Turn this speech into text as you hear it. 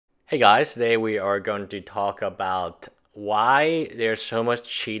Hey guys, today we are going to talk about why there's so much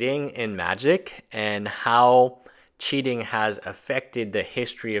cheating in Magic and how cheating has affected the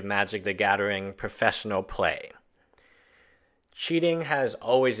history of Magic the Gathering professional play. Cheating has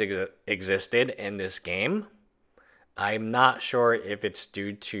always existed in this game. I'm not sure if it's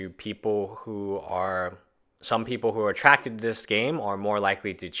due to some people who are attracted to this game are more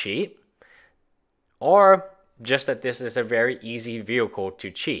likely to cheat, or just that this is a very easy vehicle to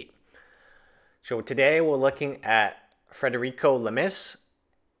cheat. So today we're looking at Federico Lemis,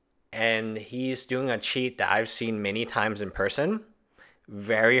 and he's doing a cheat that I've seen many times in person.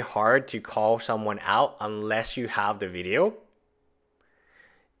 Very hard to call someone out unless you have the video.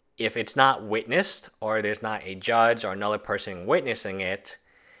 If it's not witnessed or there's not a judge or another person witnessing it,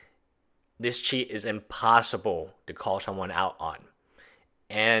 this cheat is impossible to call someone out on.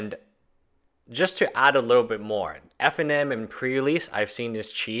 And just to add a little bit more, FNM and pre-release, I've seen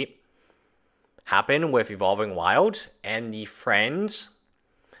this cheat happen with Evolving Wilds, and the friends,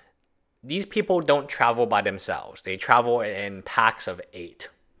 these people don't travel by themselves. They travel in packs of 8.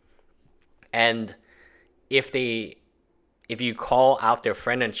 And if you call out their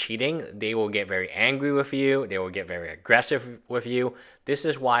friend on cheating, they will get very angry with you. They will get very aggressive with you. This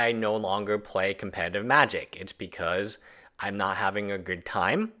is why I no longer play competitive Magic. It's because I'm not having a good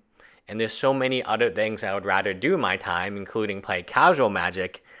time. And there's so many other things I would rather do in my time, including play casual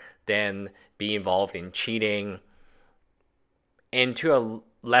Magic, than be involved in cheating. And to a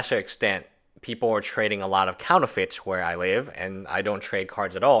lesser extent, people are trading a lot of counterfeits where I live, and I don't trade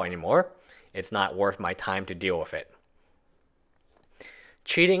cards at all anymore. It's not worth my time to deal with it.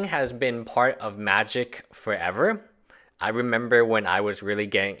 Cheating has been part of Magic forever. I remember when I was really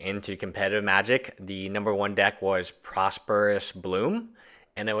getting into competitive Magic, the number one deck was Prosperous Bloom,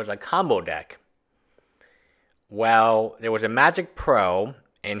 and it was a combo deck. Well, there was a Magic Pro,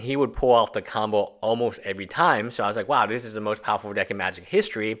 and he would pull off the combo almost every time. So I was like, wow, this is the most powerful deck in Magic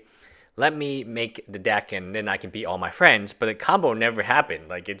history. Let me make the deck and then I can beat all my friends. But the combo never happened.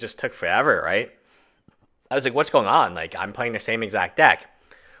 Like, it just took forever, right? I was like, what's going on? Like, I'm playing the same exact deck.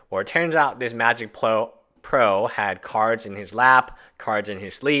 Well, it turns out this Magic Pro had cards in his lap, cards in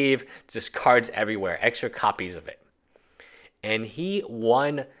his sleeve, just cards everywhere, extra copies of it. And he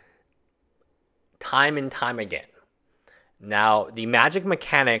won time and time again. Now, the Magic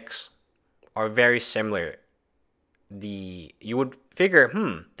mechanics are very similar. You would figure,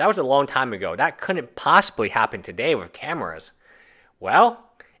 that was a long time ago. That couldn't possibly happen today with cameras. Well,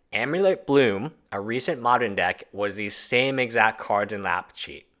 Amulet Bloom, a recent modern deck, was the same exact cards in lap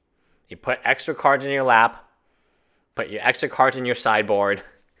cheat. You put extra cards in your lap, put your extra cards in your sideboard,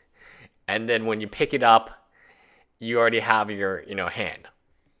 and then when you pick it up, you already have your hand.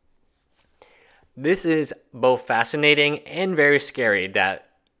 This is both fascinating and very scary that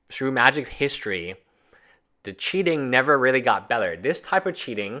through Magic history, the cheating never really got better. This type of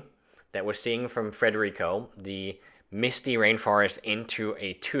cheating that we're seeing from Federico, the Misty Rainforest into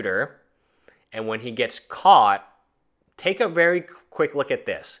a tutor, and when he gets caught, take a very quick look at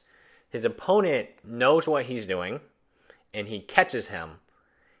this. His opponent knows what he's doing, and he catches him.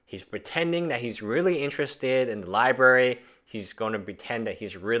 He's pretending that he's really interested in the library. He's going to pretend that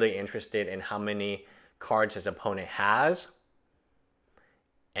he's really interested in how many cards his opponent has.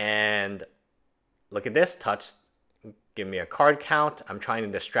 And look at this. Touch. Give me a card count. I'm trying to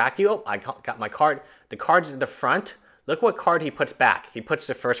distract you. Oh, I got my card. The card's in the front. Look what card he puts back. He puts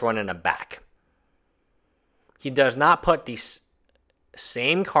the first one in the back. He does not put the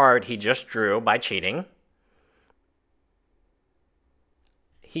same card he just drew by cheating.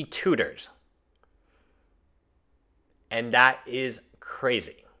 He tutors. And that is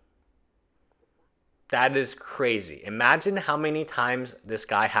crazy. That is crazy. Imagine how many times this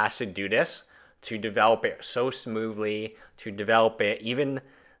guy has to do this to develop it so smoothly, to develop it even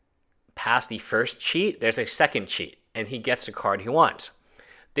past the first cheat. There's a second cheat, and he gets the card he wants.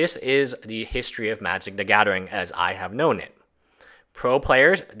 This is the history of Magic the Gathering as I have known it. Pro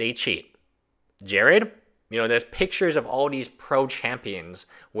players, they cheat. Jared, there's pictures of all these pro champions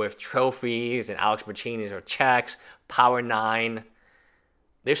with trophies and Alex Bacchini's or checks, Power 9.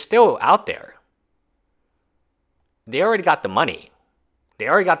 They're still out there. They already got the money. They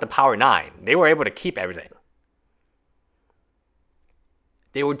already got the Power 9. They were able to keep everything.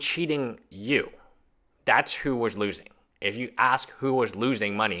 They were cheating you. That's who was losing. If you ask who was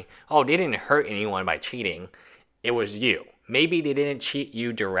losing money, they didn't hurt anyone by cheating. It was you. Maybe they didn't cheat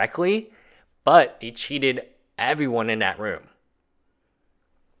you directly, but they cheated everyone in that room.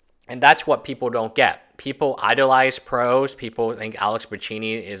 And that's what people don't get. People idolize pros. People think Alex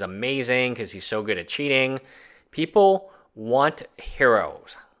Bacchini is amazing because he's so good at cheating. People want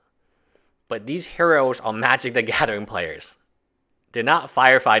heroes. But these heroes are Magic the Gathering players. They're not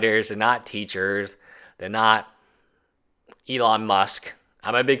firefighters, they're not teachers, they're not Elon Musk.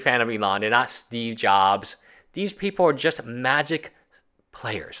 I'm a big fan of Elon. They're not Steve Jobs. These people are just Magic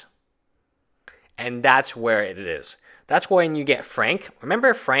players. And that's where it is. That's when you get Frank.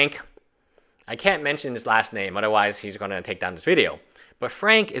 Remember Frank? I can't mention his last name, otherwise he's going to take down this video. But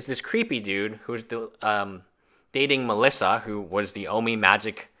Frank is this creepy dude who's dating Melissa, who was the Omi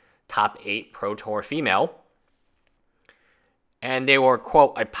Magic top 8 Pro Tour female. And they were,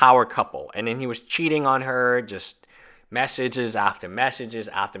 quote, a power couple. And then he was cheating on her, just messages after messages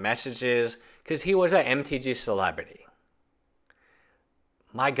after messages, because he was an MTG celebrity.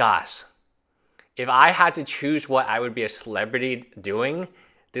 My gosh. If I had to choose what I would be a celebrity doing,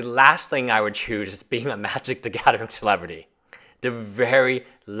 the last thing I would choose is being a Magic the Gathering celebrity. The very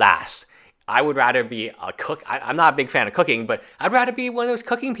last. I would rather be a cook. I'm not a big fan of cooking, but I'd rather be one of those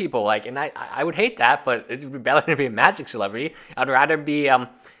cooking people. Like, and I would hate that, but it would be better than to be a Magic celebrity. I'd rather be.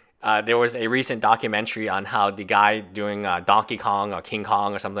 There was a recent documentary on how the guy doing Donkey Kong or King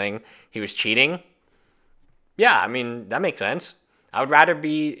Kong or something, he was cheating. Yeah, I mean that makes sense. I would rather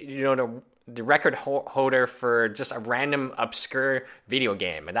be, the record holder for just a random obscure video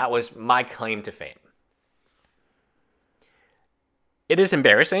game, and that was my claim to fame. It is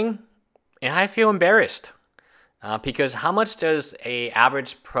embarrassing. And I feel embarrassed because how much does an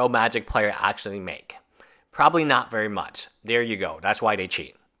average pro Magic player actually make? Probably not very much. There you go. That's why they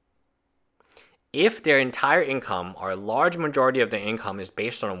cheat. If their entire income or a large majority of their income is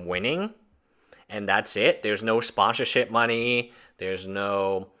based on winning, and that's it, there's no sponsorship money, there's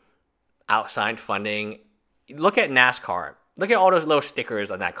no outside funding. Look at NASCAR. Look at all those little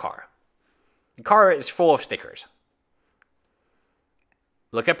stickers on that car. The car is full of stickers.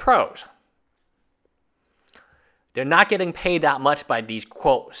 Look at pros. They're not getting paid that much by these,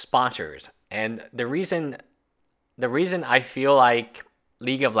 quote, sponsors. And the reason I feel like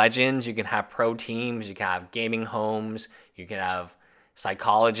League of Legends, you can have pro teams, you can have gaming homes, you can have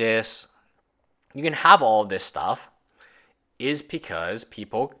psychologists, you can have all this stuff, is because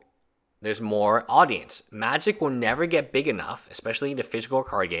there's more audience. Magic will never get big enough, especially the physical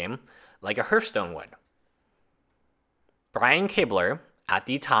card game, like a Hearthstone would. Brian Kibler, at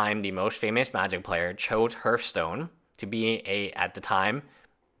the time, the most famous Magic player, chose Hearthstone to be at the time,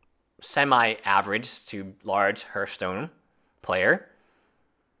 semi-average to large Hearthstone player.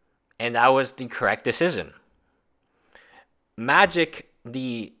 And that was the correct decision. Magic,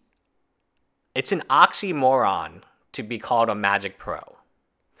 it's an oxymoron to be called a Magic pro.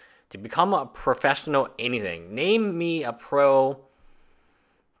 To become a professional anything. Name me a pro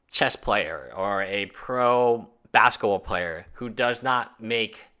chess player or a pro basketball player who does not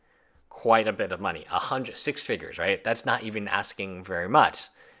make quite a bit of money. 6 figures, right? That's not even asking very much.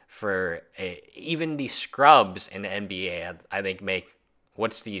 Even the scrubs in the NBA, I think make,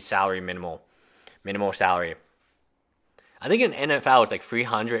 what's the salary minimal salary? I think in NFL it's like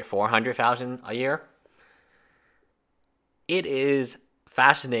 300, 400,000 a year. It is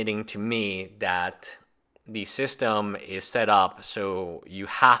fascinating to me that the system is set up so you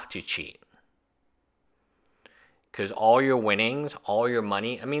have to cheat. Because all your winnings, all your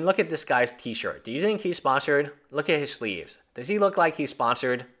money... I mean, look at this guy's t-shirt. Do you think he's sponsored? Look at his sleeves. Does he look like he's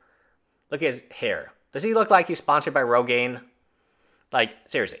sponsored? Look at his hair. Does he look like he's sponsored by Rogaine? Like,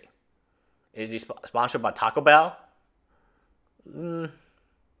 seriously. Is he sponsored by Taco Bell?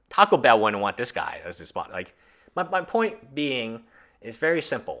 Taco Bell wouldn't want this guy as a sponsor. Like, my point being is very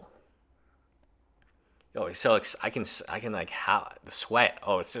simple. Oh, so I can like how the sweat.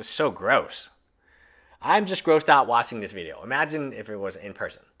 Oh, it's just so gross. I'm just grossed out watching this video. Imagine if it was in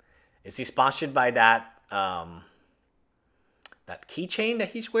person. Is he sponsored by that keychain that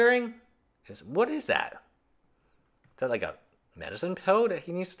he's wearing? What is that? Is that like a medicine pill that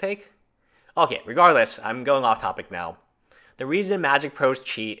he needs to take? Okay, regardless, I'm going off topic now. The reason Magic pros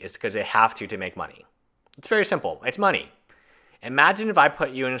cheat is because they have to make money. It's very simple. It's money. Imagine if I put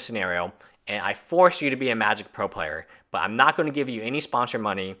you in a scenario and I force you to be a Magic pro player, but I'm not going to give you any sponsor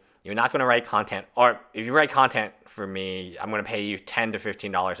money. You're not going to write content, or if you write content for me, I'm going to pay you $10 to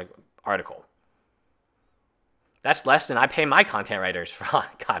 $15 an article. That's less than I pay my content writers, for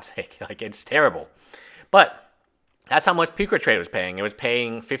God's sake. Like, it's terrible. But that's how much PicoTrade was paying. It was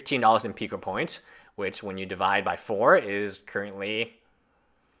paying $15 in Pico points, which when you divide by 4 is currently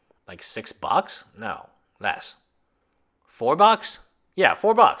like $6. No, less. $4? Yeah,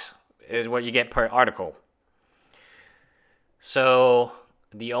 $4 is what you get per article. So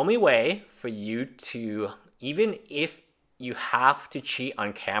the only way for you to, even if you have to cheat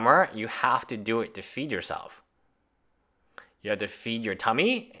on camera, you have to do it to feed yourself. You have to feed your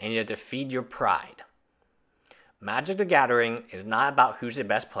tummy, and you have to feed your pride. Magic the Gathering is not about who's the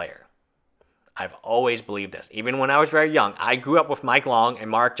best player. I've always believed this. Even when I was very young, I grew up with Mike Long and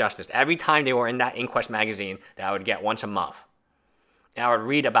Mark Justice. Every time they were in that Inquest magazine that I would get once a month. And I would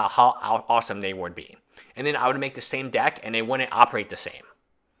read about how awesome they would be. And then I would make the same deck, and they wouldn't operate the same.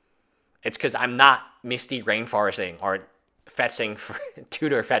 It's because I'm not Misty Rainforesting or fetching for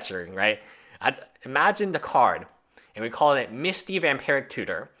Tutor fetching, right? Imagine the card, and we call it Misty Vampiric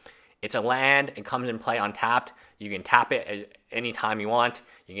Tutor. It's a land. It comes in play untapped. You can tap it at any time you want.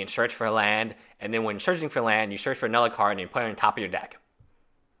 You can search for a land, and then when searching for land, you search for another card and you put it on top of your deck.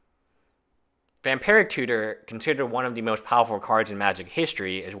 Vampiric Tutor, considered one of the most powerful cards in Magic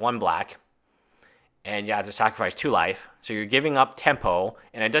history, is 1 black, and you have to sacrifice 2 life. So you're giving up tempo,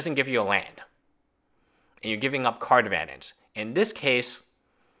 and it doesn't give you a land. And you're giving up card advantage. In this case,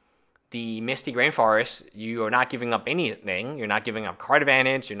 the Misty Rainforest, you are not giving up anything. You're not giving up card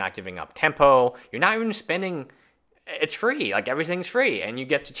advantage. You're not giving up tempo. You're not even spending. It's free. Like, everything's free. And you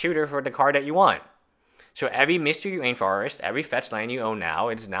get to tutor for the card that you want. So every Misty Rainforest, every fetch land you own now,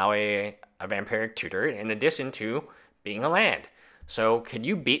 is now a Vampiric Tutor, in addition to being a land. So could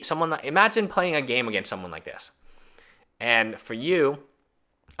you beat someone like... Imagine playing a game against someone like this. And for you,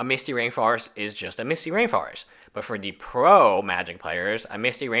 a Misty Rainforest is just a Misty Rainforest. But for the pro Magic players, a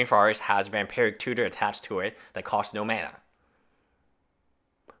Misty Rainforest has Vampiric Tutor attached to it that costs no mana.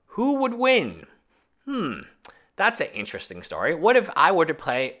 Who would win? That's an interesting story. What if I were to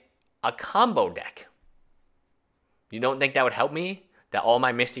play a combo deck? You don't think that would help me? That all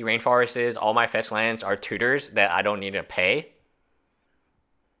my Misty Rainforests, all my fetch lands are tutors that I don't need to pay?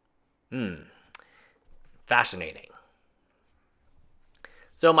 Fascinating.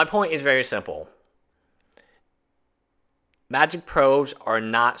 So my point is very simple. Magic pros are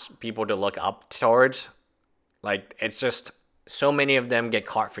not people to look up towards. Like, it's just so many of them get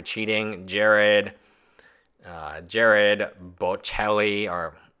caught for cheating. Jared Bocelli,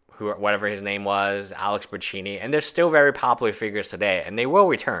 or whatever his name was, Alex Bercini, and they're still very popular figures today, and they will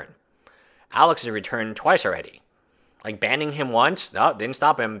return. Alex has returned twice already. Like, banning him once, no, didn't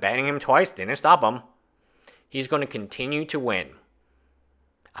stop him. Banning him twice, didn't stop him. He's going to continue to win.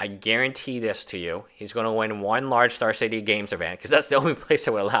 I guarantee this to you. He's going to win one large Star City Games event, because that's the only place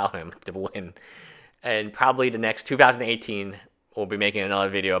that will allow him to win. And probably the next 2018, we'll be making another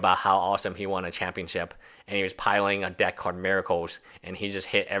video about how awesome he won a championship. And he was piling a deck called Miracles, and he just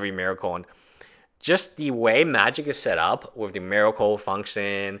hit every miracle. And just the way Magic is set up, with the Miracle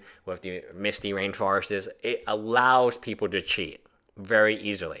function, with the Misty Rainforests, it allows people to cheat very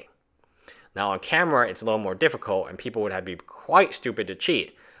easily. Now on camera, it's a little more difficult, and people would have to be quite stupid to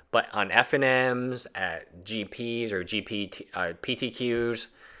cheat. But on FNMs, at GPs or PTQs,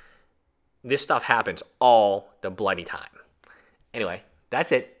 this stuff happens all the bloody time. Anyway,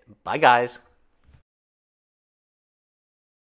 that's it. Bye, guys.